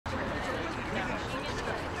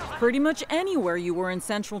Pretty much anywhere you were in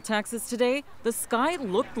Central Texas today, the sky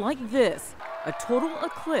looked like this. A total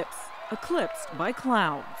eclipse, eclipsed by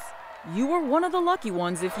clouds. You were one of the lucky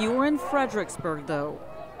ones if you were in Fredericksburg, though.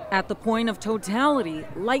 At the point of totality,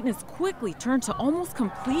 lightness quickly turned to almost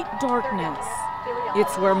complete darkness.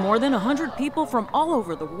 It's where more than 100 people from all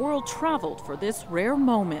over the world traveled for this rare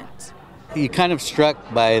moment. You're kind of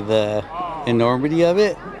struck by the enormity of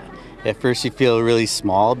it. At first you feel really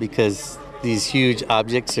small because these huge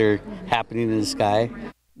objects are happening in the sky.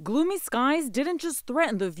 Gloomy skies didn't just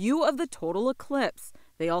threaten the view of the total eclipse.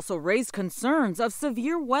 They also raised concerns of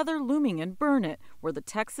severe weather looming in Burnet, where the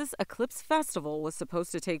Texas Eclipse Festival was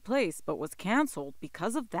supposed to take place but was canceled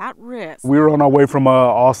because of that risk. We were on our way from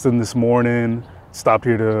Austin this morning, stopped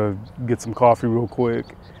here to get some coffee real quick,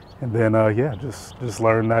 and then just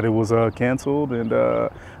learned that it was canceled, and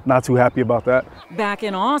not too happy about that. Back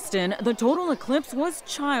in Austin, the total eclipse was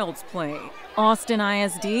child's play. Austin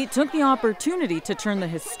ISD took the opportunity to turn the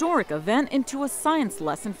historic event into a science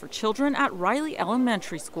lesson for children at Reilly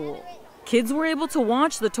Elementary School. Kids were able to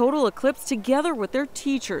watch the total eclipse together with their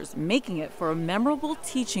teachers, making it for a memorable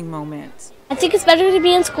teaching moment. I think it's better to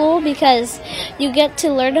be in school because you get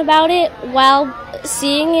to learn about it while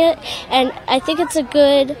seeing it, and I think it's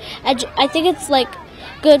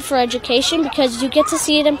good for education because you get to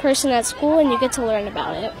see it in person at school and you get to learn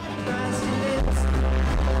about it.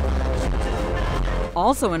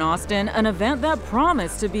 Also in Austin, an event that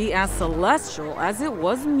promised to be as celestial as it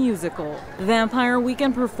was musical. Vampire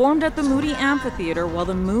Weekend performed at the Moody Amphitheater while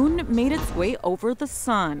the moon made its way over the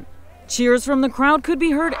sun. Cheers from the crowd could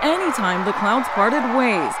be heard anytime the clouds parted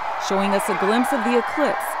ways, showing us a glimpse of the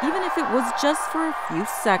eclipse, even if it was just for a few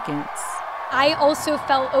seconds. I also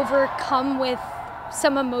felt overcome with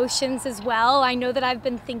some emotions as well. I know that I've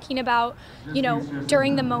been thinking about,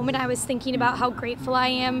 during the moment I was thinking about how grateful I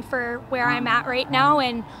am for where I'm at right now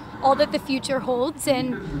and all that the future holds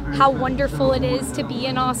and how wonderful it is to be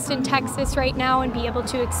in Austin, Texas right now and be able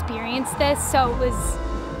to experience this. So it was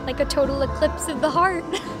like a total eclipse of the heart.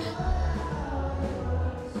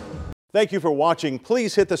 Thank you for watching.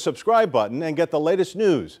 Please hit the subscribe button and get the latest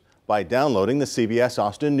news by downloading the CBS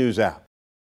Austin News app.